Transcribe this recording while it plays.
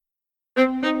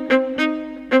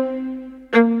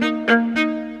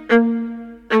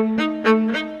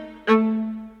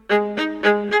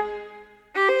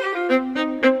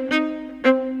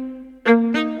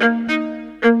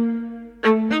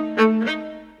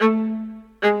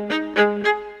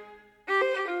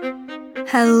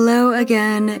Hello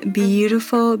again,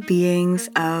 beautiful beings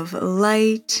of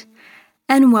light,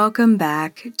 and welcome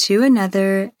back to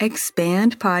another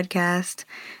Expand podcast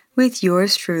with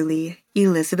yours truly,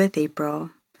 Elizabeth April.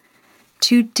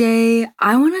 Today,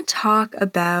 I want to talk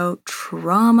about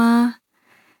trauma,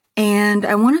 and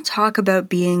I want to talk about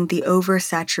being the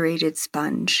oversaturated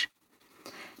sponge.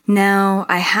 Now,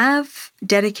 I have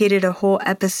dedicated a whole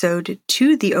episode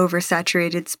to the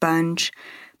oversaturated sponge,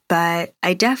 but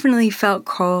I definitely felt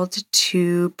called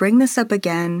to bring this up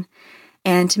again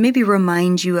and to maybe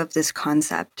remind you of this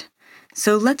concept.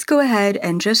 So let's go ahead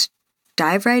and just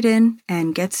dive right in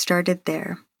and get started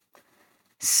there.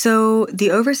 So the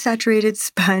oversaturated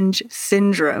sponge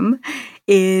syndrome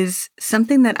is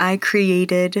something that I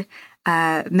created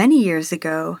many years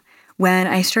ago when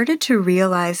I started to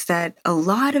realize that a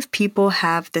lot of people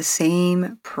have the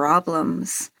same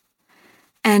problems.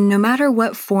 And no matter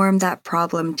what form that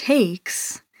problem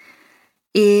takes,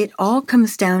 it all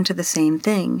comes down to the same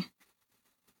thing.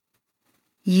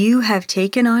 You have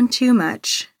taken on too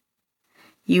much,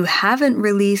 you haven't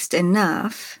released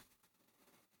enough,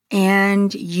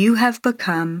 and you have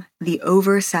become the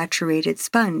oversaturated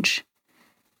sponge.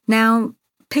 Now,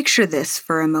 picture this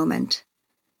for a moment.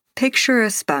 Picture a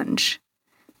sponge.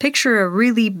 Picture a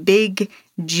really big,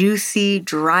 juicy,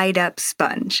 dried up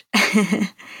sponge.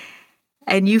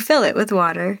 And you fill it with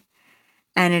water,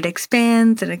 and it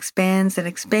expands and expands and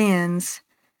expands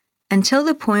until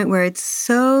the point where it's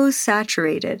so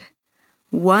saturated,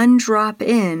 one drop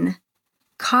in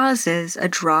causes a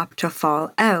drop to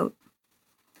fall out.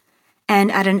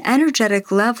 And at an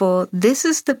energetic level, this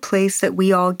is the place that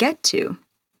we all get to.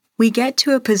 We get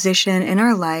to a position in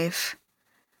our life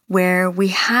where we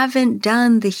haven't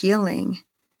done the healing.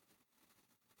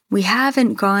 We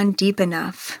haven't gone deep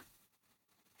enough.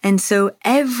 And so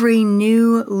every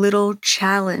new little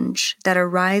challenge that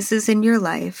arises in your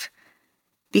life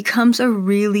becomes a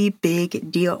really big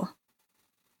deal.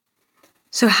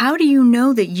 So how do you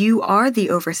know that you are the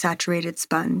oversaturated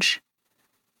sponge?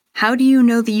 How do you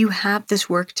know that you have this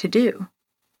work to do?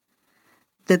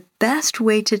 The best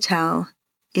way to tell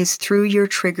is through your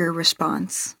trigger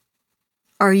response.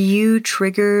 Are you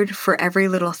triggered for every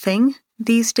little thing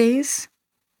these days?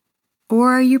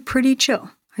 Or are you pretty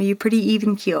chill? Are you pretty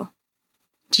even keel?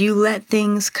 Do you let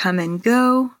things come and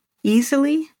go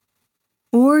easily?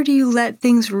 Or do you let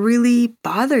things really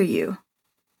bother you?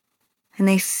 And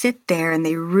they sit there and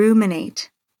they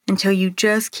ruminate until you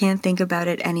just can't think about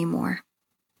it anymore.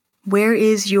 Where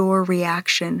is your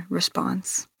reaction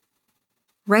response?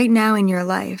 Right now in your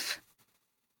life.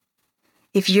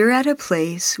 If you're at a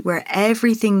place where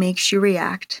everything makes you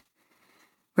react,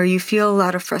 where you feel a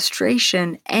lot of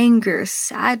frustration, anger,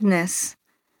 sadness,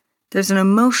 there's an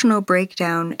emotional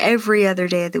breakdown every other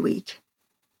day of the week.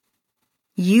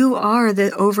 You are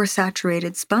the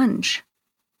oversaturated sponge.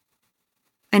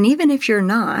 And even if you're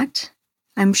not,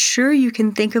 I'm sure you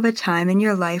can think of a time in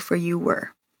your life where you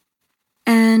were.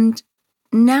 And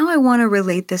now I want to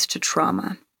relate this to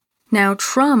trauma. Now,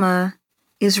 trauma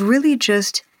is really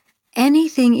just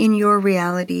anything in your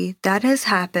reality that has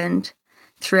happened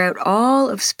throughout all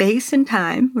of space and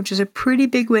time, which is a pretty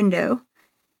big window,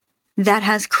 that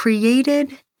has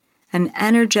created an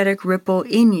energetic ripple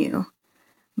in you.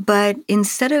 But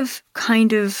instead of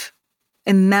kind of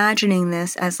imagining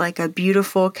this as like a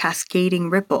beautiful cascading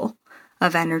ripple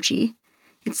of energy,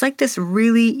 it's like this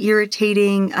really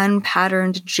irritating,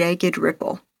 unpatterned, jagged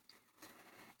ripple.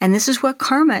 And this is what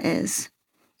karma is.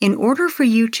 In order for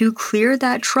you to clear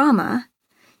that trauma,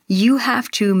 you have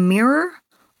to mirror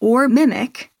or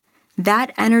mimic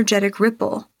that energetic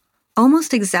ripple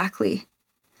almost exactly.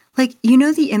 Like, you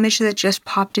know the image that just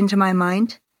popped into my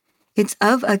mind? It's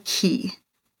of a key.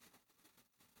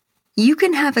 You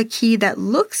can have a key that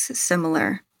looks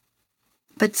similar,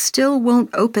 but still won't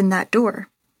open that door.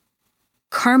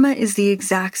 Karma is the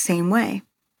exact same way.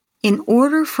 In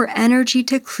order for energy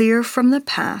to clear from the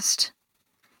past,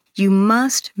 you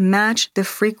must match the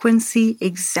frequency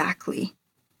exactly.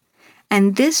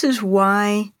 And this is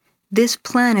why this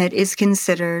planet is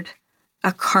considered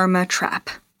a karma trap.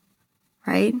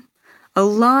 Right? A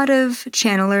lot of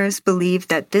channelers believe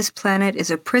that this planet is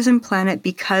a prison planet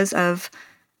because of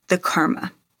the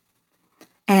karma.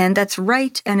 And that's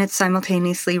right, and it's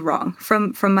simultaneously wrong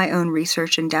from my own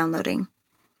research and downloading.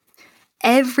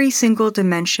 Every single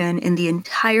dimension in the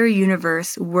entire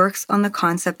universe works on the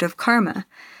concept of karma.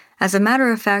 As a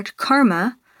matter of fact,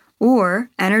 karma, or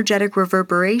energetic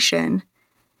reverberation,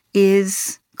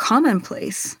 is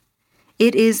commonplace.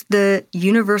 It is the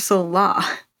universal law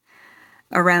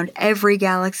around every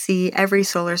galaxy, every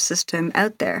solar system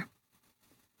out there.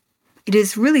 It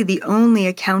is really the only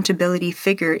accountability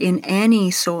figure in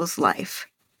any soul's life.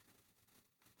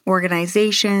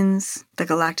 Organizations, the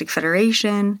Galactic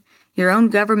Federation, your own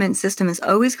government system is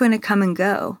always going to come and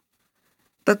go.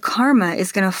 But karma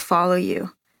is going to follow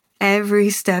you every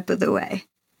step of the way.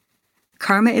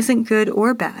 Karma isn't good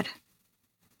or bad.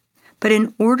 But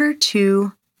in order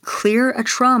to clear a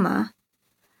trauma,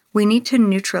 we need to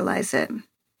neutralize it.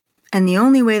 And the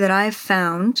only way that I've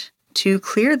found to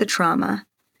clear the trauma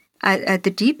at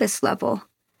the deepest level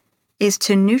is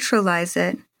to neutralize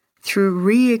it through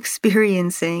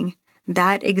re-experiencing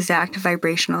that exact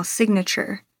vibrational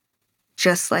signature,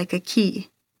 just like a key.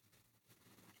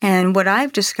 And what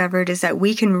I've discovered is that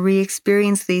we can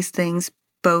re-experience these things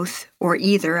both, or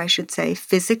either, I should say,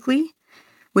 physically,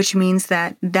 which means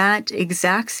that that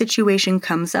exact situation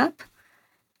comes up.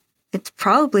 It's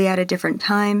probably at a different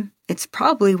time. It's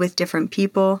probably with different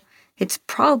people. It's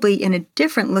probably in a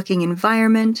different looking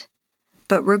environment.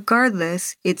 But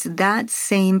regardless, it's that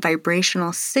same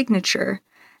vibrational signature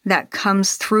that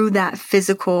comes through that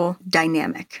physical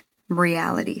dynamic,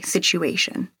 reality,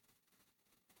 situation.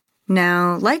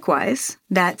 Now, likewise,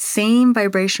 that same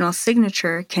vibrational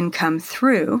signature can come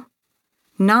through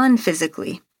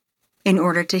non-physically in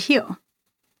order to heal.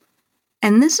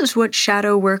 And this is what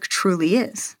shadow work truly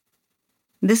is.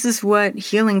 This is what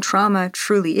healing trauma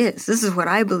truly is. This is what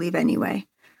I believe anyway.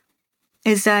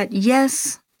 Is that,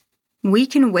 yes, we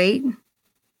can wait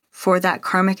for that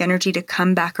karmic energy to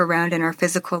come back around in our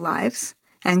physical lives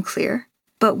and clear,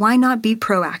 but why not be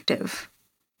proactive?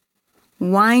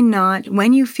 Why not,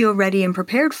 when you feel ready and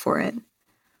prepared for it,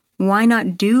 why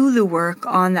not do the work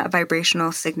on that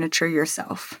vibrational signature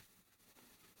yourself?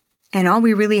 And all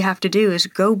we really have to do is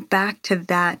go back to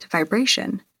that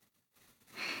vibration.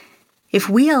 If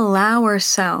we allow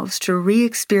ourselves to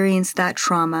re-experience that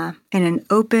trauma in an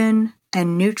open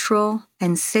and neutral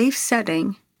and safe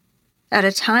setting, at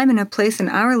a time and a place in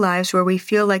our lives where we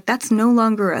feel like that's no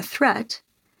longer a threat,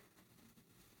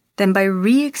 then by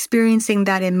re-experiencing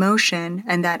that emotion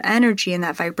and that energy and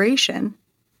that vibration,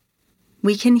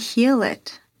 we can heal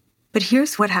it. But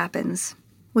here's what happens.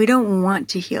 We don't want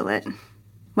to heal it.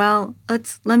 Well,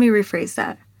 let me rephrase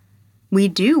that. We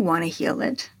do want to heal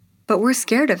it, but we're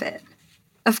scared of it.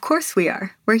 Of course we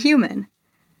are. We're human.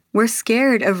 We're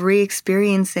scared of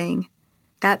re-experiencing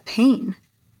that pain.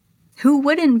 Who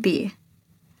wouldn't be?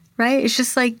 Right? It's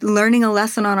just like learning a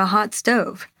lesson on a hot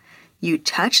stove. You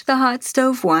touch the hot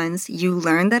stove once, you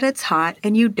learn that it's hot,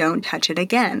 and you don't touch it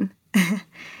again.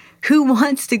 Who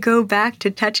wants to go back to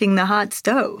touching the hot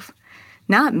stove?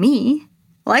 Not me.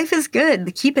 Life is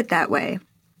good. Keep it that way.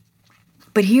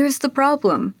 But here's the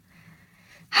problem.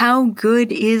 How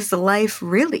good is life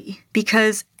really?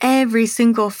 Because every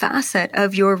single facet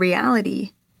of your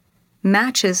reality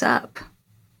matches up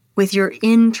with your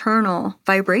internal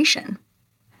vibration.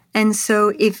 And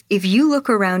so if you look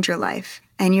around your life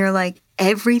and you're like,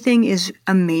 everything is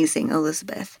amazing,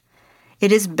 Elizabeth.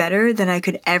 It is better than I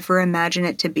could ever imagine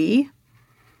it to be.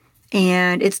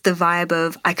 And it's the vibe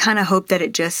of, I kind of hope that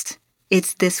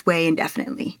it's this way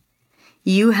indefinitely.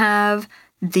 You have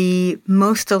the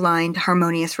most aligned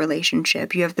harmonious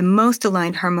relationship. You have the most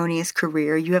aligned harmonious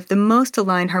career. You have the most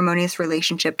aligned harmonious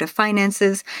relationship to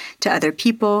finances, to other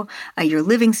people. Your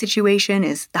living situation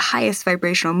is the highest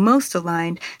vibrational, most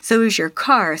aligned. So is your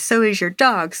car. So is your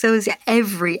dog. So is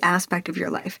every aspect of your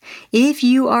life. If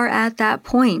you are at that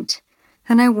point,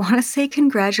 then I want to say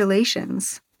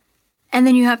congratulations. And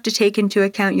then you have to take into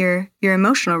account your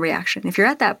emotional reaction. If you're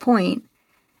at that point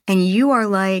and you are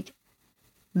like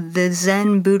the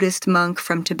Zen Buddhist monk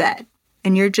from Tibet,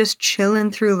 and you're just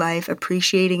chilling through life,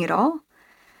 appreciating it all,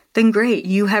 then great,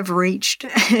 you have reached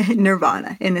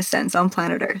nirvana, in a sense, on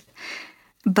planet Earth.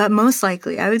 But most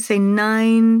likely, I would say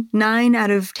 9 out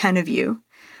of 10 of you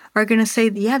are going to say,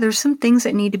 yeah, there's some things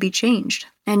that need to be changed.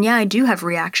 And yeah, I do have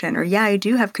reaction, or yeah, I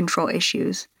do have control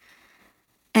issues.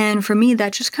 And for me,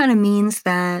 that just kind of means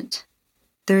that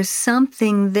there's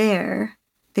something there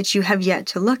that you have yet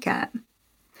to look at.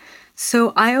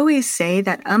 So I always say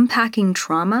that unpacking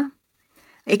trauma,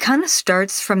 it kind of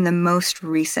starts from the most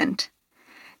recent.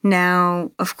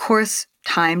 Now, of course,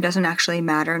 time doesn't actually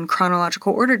matter and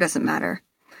chronological order doesn't matter.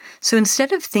 So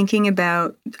instead of thinking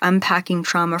about unpacking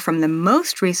trauma from the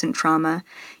most recent trauma,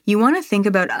 you want to think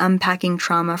about unpacking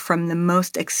trauma from the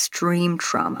most extreme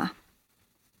trauma.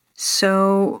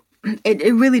 So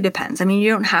it really depends. I mean,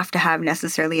 you don't have to have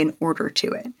necessarily an order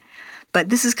to it, but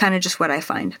this is kind of just what I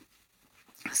find.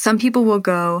 Some people will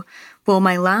go, well,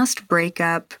 my last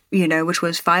breakup, which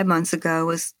was 5 months ago,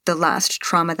 was the last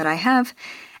trauma that I have,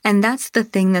 and that's the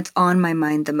thing that's on my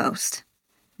mind the most.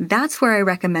 That's where I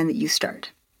recommend that you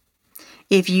start.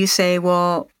 If you say,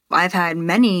 well, I've had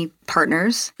many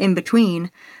partners in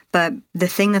between, but the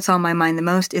thing that's on my mind the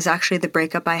most is actually the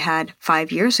breakup I had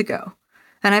 5 years ago.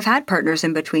 And I've had partners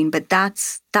in between, but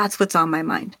that's what's on my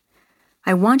mind.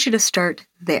 I want you to start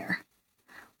there.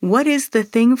 What is the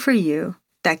thing for you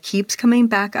that keeps coming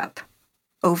back up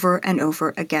over and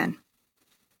over again?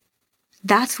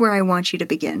 That's where I want you to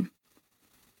begin.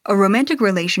 A romantic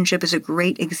relationship is a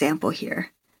great example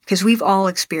here because we've all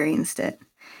experienced it.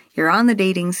 You're on the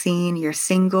dating scene, you're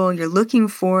single, you're looking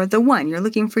for the one, you're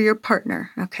looking for your partner,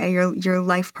 okay, your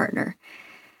life partner,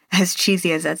 as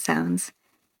cheesy as that sounds.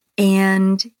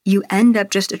 And you end up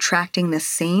just attracting the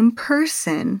same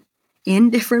person in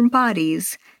different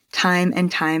bodies time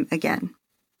and time again.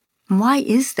 Why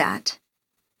is that?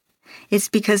 It's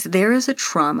because there is a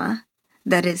trauma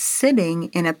that is sitting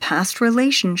in a past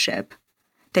relationship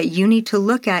that you need to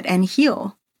look at and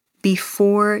heal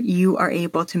before you are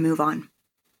able to move on.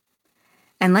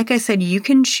 And like I said, you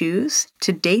can choose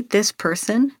to date this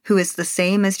person who is the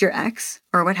same as your ex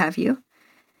or what have you,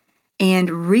 and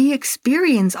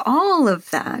re-experience all of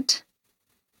that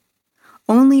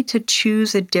only to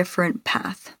choose a different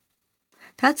path.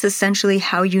 That's essentially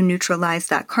how you neutralize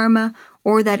that karma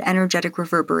or that energetic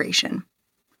reverberation.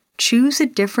 Choose a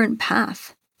different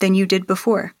path than you did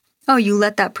before. Oh, you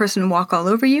let that person walk all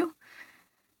over you?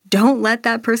 Don't let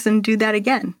that person do that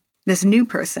again. This new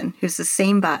person who's the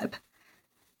same vibe.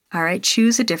 All right,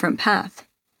 choose a different path.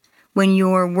 When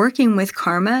you're working with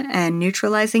karma and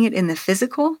neutralizing it in the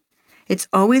physical, it's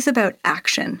always about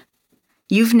action.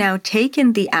 You've now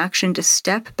taken the action to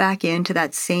step back into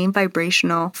that same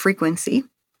vibrational frequency,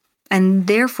 and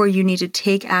therefore you need to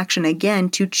take action again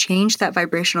to change that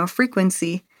vibrational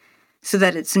frequency so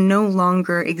that it's no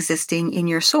longer existing in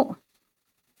your soul.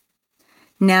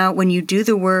 Now, when you do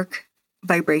the work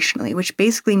vibrationally, which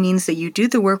basically means that you do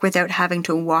the work without having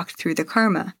to walk through the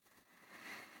karma,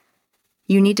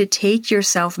 you need to take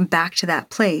yourself back to that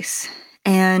place.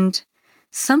 And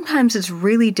sometimes it's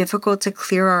really difficult to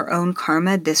clear our own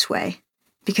karma this way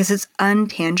because it's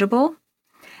untangible.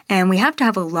 And we have to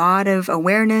have a lot of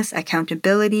awareness,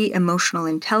 accountability, emotional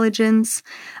intelligence,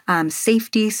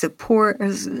 safety, support.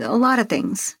 A lot of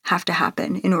things have to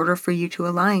happen in order for you to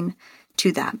align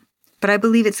to that. But I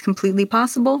believe it's completely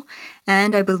possible.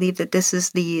 And I believe that this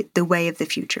is the way of the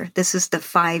future. This is the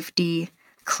 5D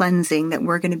cleansing that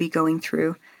we're going to be going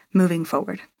through moving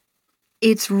forward.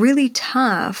 It's really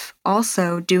tough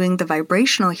also doing the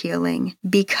vibrational healing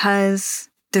because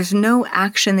there's no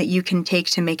action that you can take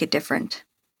to make it different.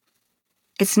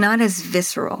 It's not as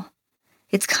visceral.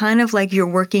 It's kind of like you're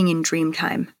working in dream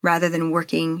time rather than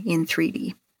working in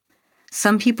 3D.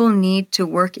 Some people need to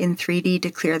work in 3D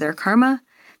to clear their karma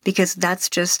because that's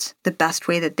just the best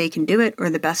way that they can do it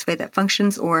or the best way that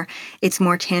functions, or it's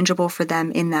more tangible for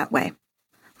them in that way.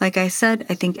 Like I said,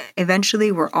 I think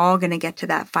eventually we're all going to get to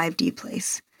that 5D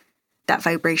place, that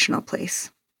vibrational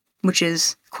place, which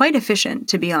is quite efficient,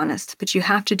 to be honest, but you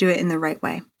have to do it in the right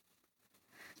way.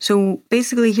 So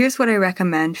basically, here's what I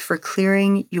recommend for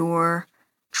clearing your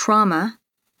trauma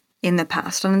in the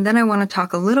past. And then I want to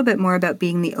talk a little bit more about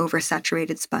being the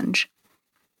oversaturated sponge.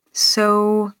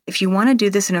 So if you want to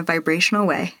do this in a vibrational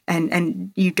way,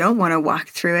 and you don't want to walk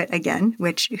through it again,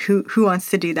 which who wants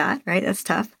to do that, right? That's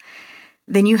tough.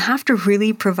 Then you have to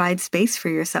really provide space for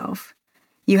yourself.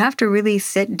 You have to really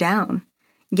sit down,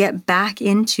 get back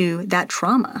into that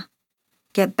trauma,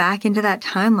 get back into that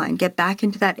timeline, get back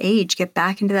into that age, get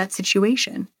back into that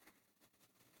situation.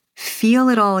 Feel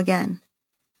it all again.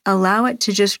 Allow it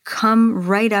to just come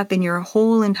right up in your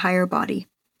whole entire body.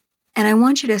 And I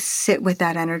want you to sit with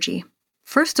that energy.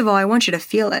 First of all, I want you to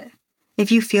feel it.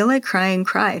 If you feel like crying,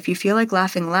 cry. If you feel like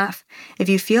laughing, laugh. If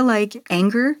you feel like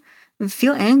anger,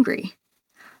 feel angry.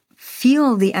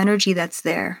 Feel the energy that's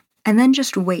there, and then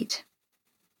just wait.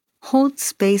 Hold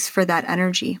space for that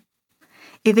energy.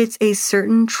 If it's a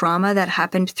certain trauma that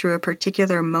happened through a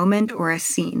particular moment or a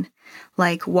scene,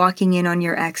 like walking in on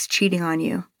your ex cheating on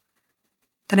you,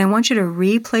 then I want you to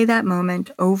replay that moment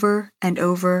over and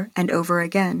over and over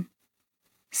again.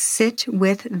 Sit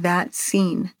with that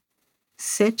scene.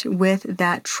 Sit with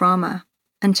that trauma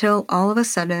until all of a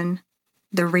sudden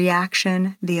the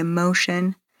reaction, the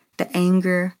emotion, the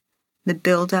anger, the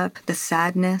buildup, the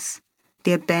sadness,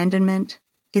 the abandonment,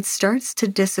 it starts to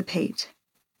dissipate.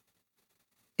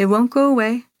 It won't go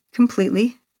away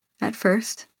completely at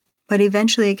first, but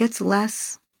eventually it gets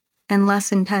less and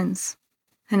less intense.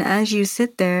 And as you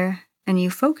sit there and you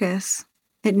focus,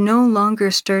 it no longer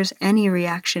stirs any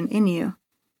reaction in you.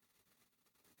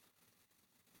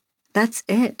 That's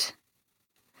it.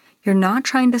 You're not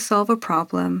trying to solve a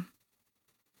problem.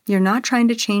 You're not trying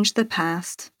to change the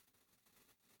past.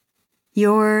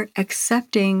 You're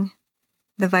accepting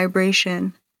the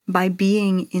vibration by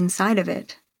being inside of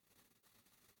it.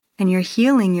 And you're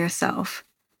healing yourself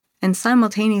and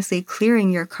simultaneously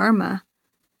clearing your karma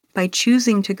by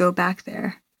choosing to go back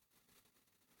there.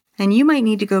 And you might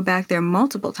need to go back there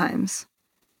multiple times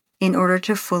in order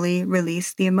to fully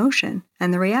release the emotion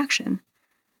and the reaction.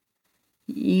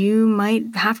 You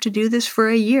might have to do this for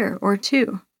a year or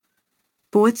two.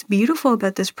 But what's beautiful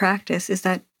about this practice is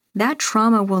that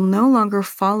trauma will no longer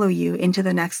follow you into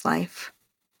the next life.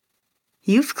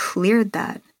 You've cleared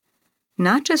that,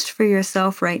 not just for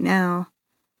yourself right now,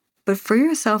 but for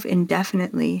yourself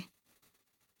indefinitely.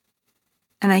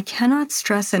 And I cannot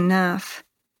stress enough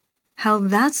how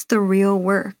that's the real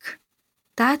work.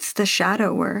 That's the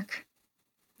shadow work.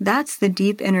 That's the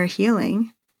deep inner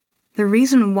healing. The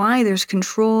reason why there's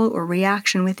control or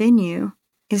reaction within you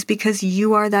is because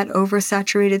you are that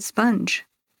oversaturated sponge.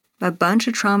 A bunch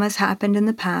of traumas happened in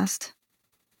the past,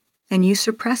 and you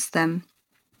suppressed them.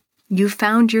 You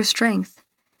found your strength.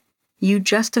 You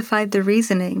justified the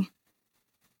reasoning.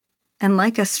 And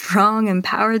like a strong,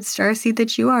 empowered starseed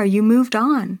that you are, you moved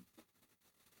on.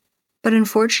 But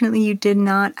unfortunately, you did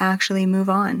not actually move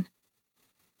on.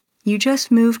 You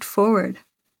just moved forward.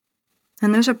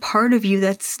 And there's a part of you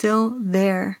that's still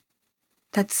there,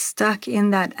 that's stuck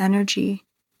in that energy.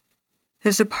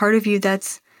 There's a part of you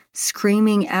that's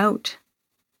screaming out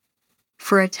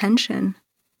for attention,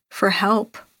 for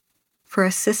help, for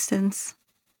assistance.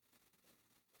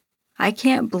 I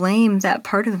can't blame that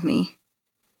part of me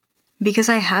because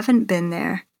I haven't been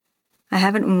there. I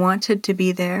haven't wanted to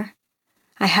be there.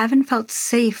 I haven't felt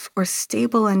safe or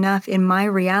stable enough in my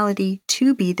reality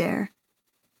to be there.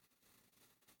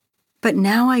 But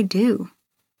now I do.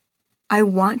 I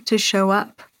want to show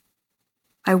up.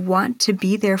 I want to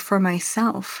be there for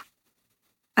myself.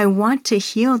 I want to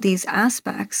heal these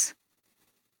aspects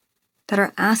that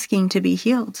are asking to be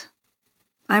healed.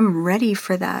 I'm ready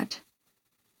for that.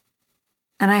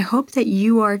 And I hope that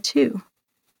you are too.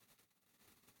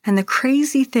 And the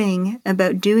crazy thing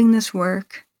about doing this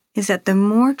work is that the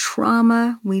more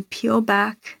trauma we peel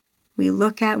back, we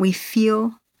look at, we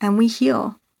feel, and we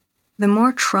heal, the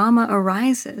more trauma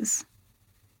arises.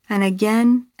 And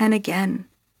again and again.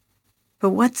 But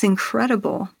what's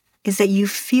incredible is that you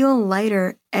feel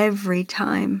lighter every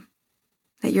time,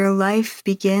 that your life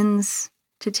begins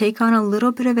to take on a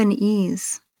little bit of an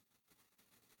ease.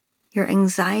 Your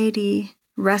anxiety,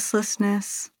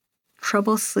 restlessness,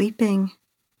 trouble sleeping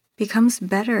becomes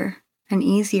better and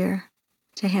easier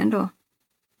to handle.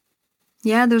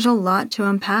 Yeah, there's a lot to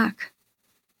unpack.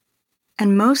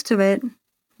 And most of it,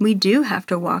 we do have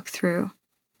to walk through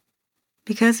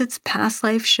because it's past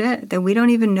life shit that we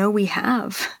don't even know we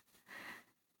have.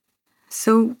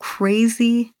 So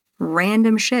crazy,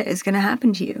 random shit is going to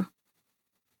happen to you.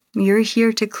 You're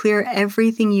here to clear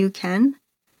everything you can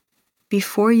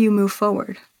before you move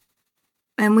forward.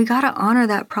 And we got to honor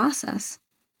that process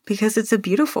because it's a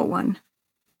beautiful one.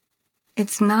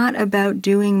 It's not about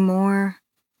doing more,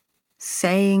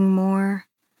 saying more,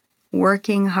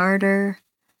 working harder,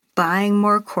 buying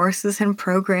more courses and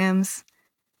programs.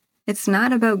 It's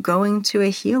not about going to a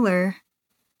healer.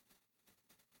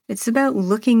 It's about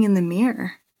looking in the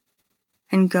mirror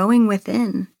and going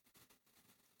within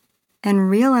and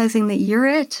realizing that you're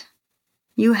it.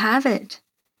 You have it.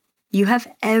 You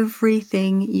have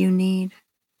everything you need.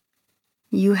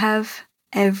 You have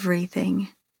everything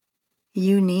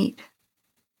you need.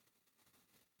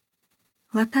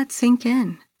 Let that sink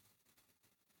in.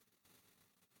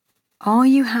 All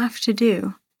you have to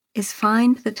do is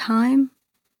find the time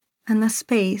and the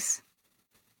space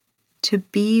to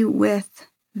be with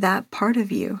that part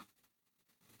of you,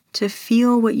 to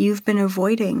feel what you've been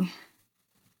avoiding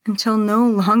until no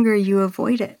longer you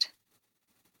avoid it.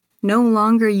 No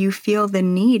longer you feel the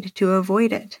need to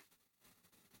avoid it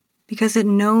because it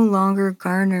no longer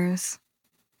garners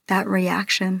that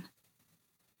reaction.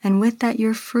 And with that,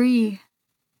 you're free.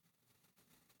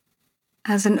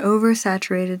 As an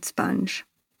oversaturated sponge,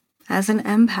 as an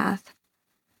empath,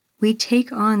 we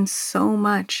take on so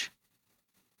much.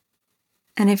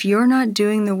 And if you're not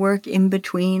doing the work in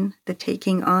between the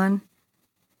taking on,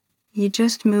 you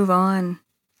just move on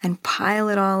and pile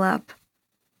it all up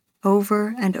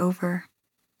over and over.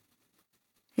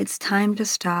 It's time to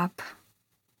stop.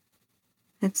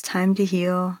 It's time to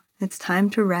heal. It's time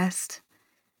to rest.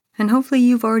 And hopefully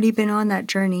you've already been on that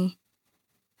journey.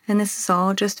 And this is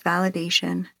all just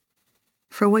validation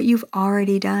for what you've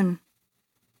already done.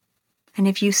 And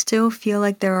if you still feel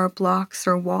like there are blocks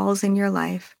or walls in your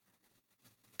life,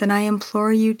 then I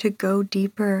implore you to go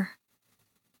deeper.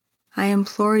 I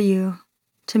implore you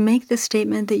to make the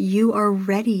statement that you are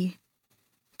ready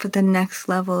for the next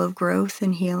level of growth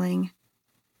and healing.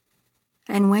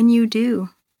 And when you do,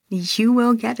 you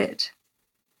will get it.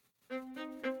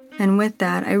 And with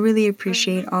that, I really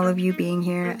appreciate all of you being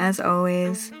here. As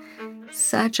always,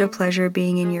 such a pleasure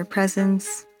being in your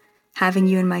presence, having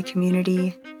you in my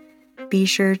community. Be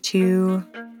sure to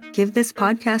give this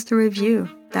podcast a review.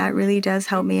 That really does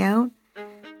help me out.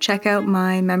 Check out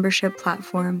my membership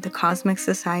platform, the Cosmic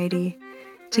Society,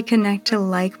 to connect to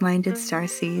like-minded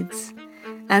starseeds.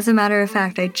 As a matter of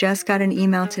fact, I just got an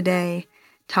email today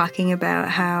talking about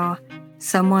how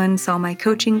someone saw my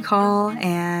coaching call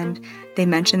and they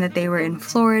mentioned that they were in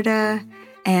Florida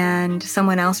and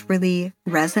someone else really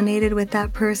resonated with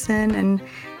that person and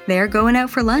they're going out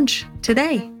for lunch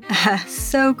today.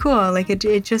 So cool. Like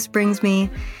it just brings me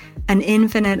an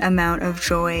infinite amount of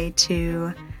joy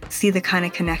to see the kind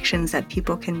of connections that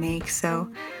people can make.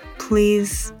 So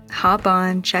please hop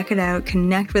on, check it out,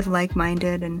 connect with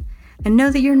like-minded, and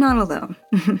know that you're not alone.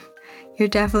 You're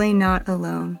definitely not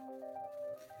alone.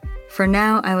 For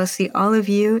now, I will see all of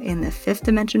you in the 5th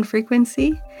dimension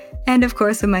frequency, and of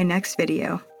course in my next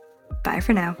video. Bye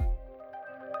for now.